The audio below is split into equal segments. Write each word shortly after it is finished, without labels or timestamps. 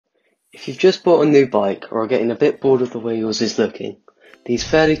If you've just bought a new bike or are getting a bit bored of the way yours is looking, these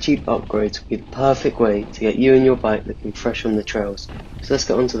fairly cheap upgrades will be the perfect way to get you and your bike looking fresh on the trails. So let's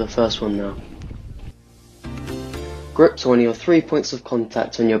get on to the first one now. Grips are one of your 3 points of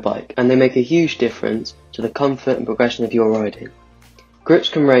contact on your bike, and they make a huge difference to the comfort and progression of your riding. Grips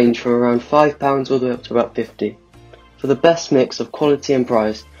can range from around £5 all the way up to about £50. For the best mix of quality and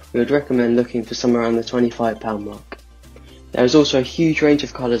price, we would recommend looking for somewhere around the £25 mark. There is also a huge range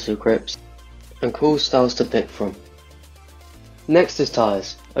of colours of grips and cool styles to pick from. Next is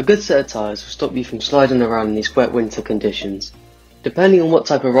tyres. A good set of tyres will stop you from sliding around in these wet winter conditions. Depending on what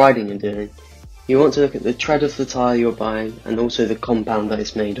type of riding you're doing, you want to look at the tread of the tyre you're buying and also the compound that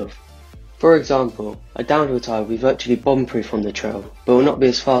it's made of. For example, a downhill tyre will be virtually bomb-proof on the trail, but will not be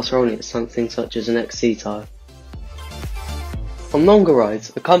as fast rolling as something such as an XC tyre. On longer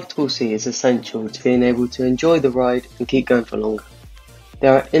rides, a comfortable seat is essential to being able to enjoy the ride and keep going for longer.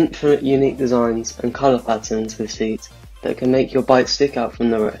 There are infinite unique designs and colour patterns with seats that can make your bike stick out from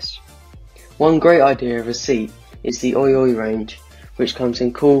the rest. One great idea of a seat is the Oi Oi range, which comes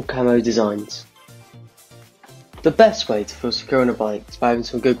in cool camo designs. The best way to feel secure on a bike is by having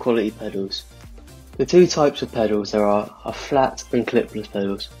some good quality pedals. The two types of pedals there are flat and clipless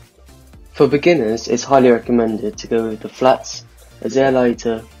pedals. For beginners, it's highly recommended to go with the flats, as they allow you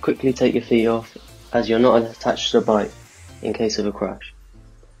to quickly take your feet off as you're not attached to the bike in case of a crash.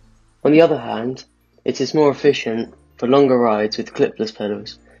 On the other hand, it is more efficient for longer rides with clipless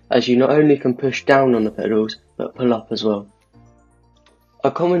pedals, as you not only can push down on the pedals but pull up as well. A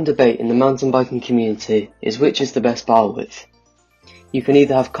common debate in the mountain biking community is which is the best bar width. You can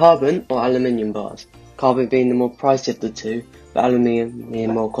either have carbon or aluminium bars, carbon being the more pricey of the two, but aluminium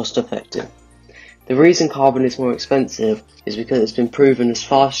being more cost effective. The reason carbon is more expensive is because it's been proven as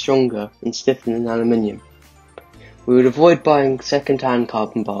far stronger and stiffer than aluminium. We would avoid buying second-hand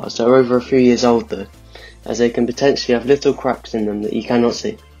carbon bars that are over a few years old though, as they can potentially have little cracks in them that you cannot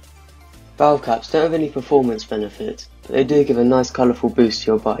see. Valve caps don't have any performance benefits, but they do give a nice colourful boost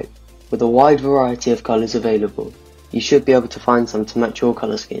to your bike. With a wide variety of colours available, you should be able to find some to match your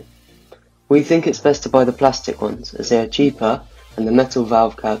colour scheme. We think it's best to buy the plastic ones, as they are cheaper and the metal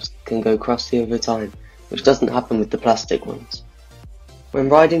valve caps can go crusty over time, which doesn't happen with the plastic ones. When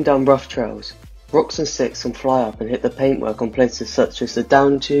riding down rough trails, rocks and sticks can fly up and hit the paintwork on places such as the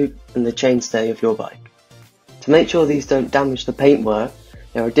down tube and the chainstay of your bike. To make sure these don't damage the paintwork,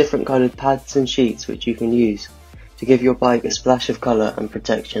 there are different coloured pads and sheets which you can use to give your bike a splash of colour and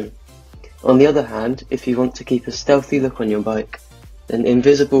protection. On the other hand, if you want to keep a stealthy look on your bike, then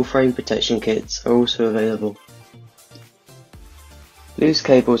invisible frame protection kits are also available. Loose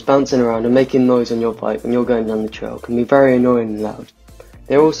cables bouncing around and making noise on your bike when you're going down the trail can be very annoying and loud.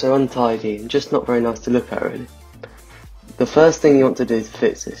 They're also untidy and just not very nice to look at really. The first thing you want to do to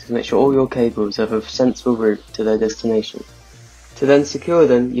fix this is make sure all your cables have a sensible route to their destination. To then secure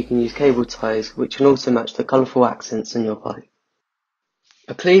them, you can use cable ties which can also match the colourful accents on your bike.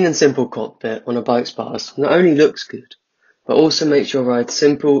 A clean and simple cockpit on a bike's bars not only looks good, but also makes your ride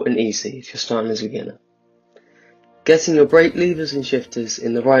simple and easy if you're starting as a beginner. Getting your brake levers and shifters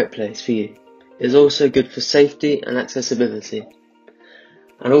in the right place for you is also good for safety and accessibility.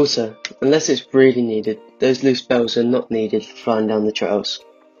 And also, unless it's really needed, those loose bells are not needed for flying down the trails.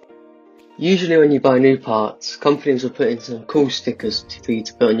 Usually when you buy new parts, companies will put in some cool stickers for you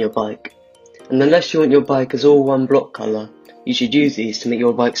to put on your bike. And unless you want your bike as all one block colour, you should use these to make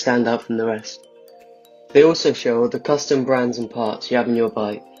your bike stand out from the rest. They also show all the custom brands and parts you have in your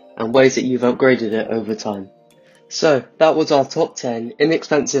bike and ways that you've upgraded it over time. So, that was our top 10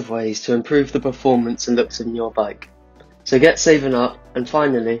 inexpensive ways to improve the performance and looks of your bike. So get saving up, and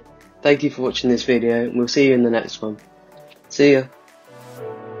finally, thank you for watching this video and we'll see you in the next one. See ya!